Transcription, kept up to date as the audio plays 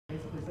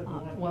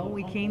Well,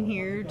 we came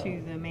here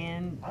to the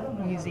Mann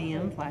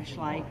Museum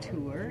flashlight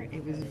tour.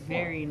 It was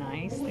very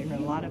nice. There were a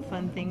lot of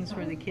fun things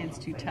for the kids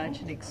to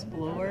touch and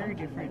explore,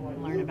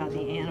 learn about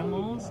the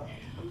animals.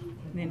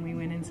 Then we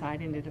went inside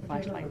and did a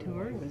flashlight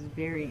tour. It was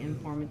very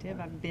informative.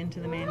 I've been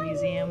to the Mann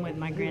Museum with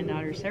my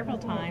granddaughter several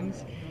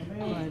times,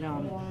 but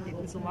it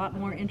was a lot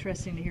more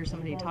interesting to hear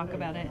somebody talk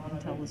about it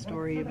and tell the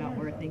story about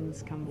where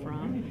things come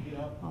from.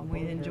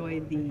 We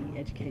enjoyed the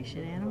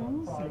education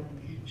animals,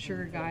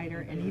 sugar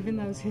glider, and even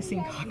those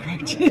hissing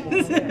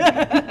cockroaches.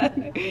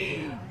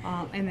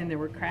 And then there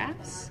were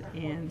crafts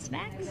and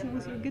snacks. It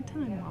was a good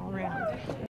time all around.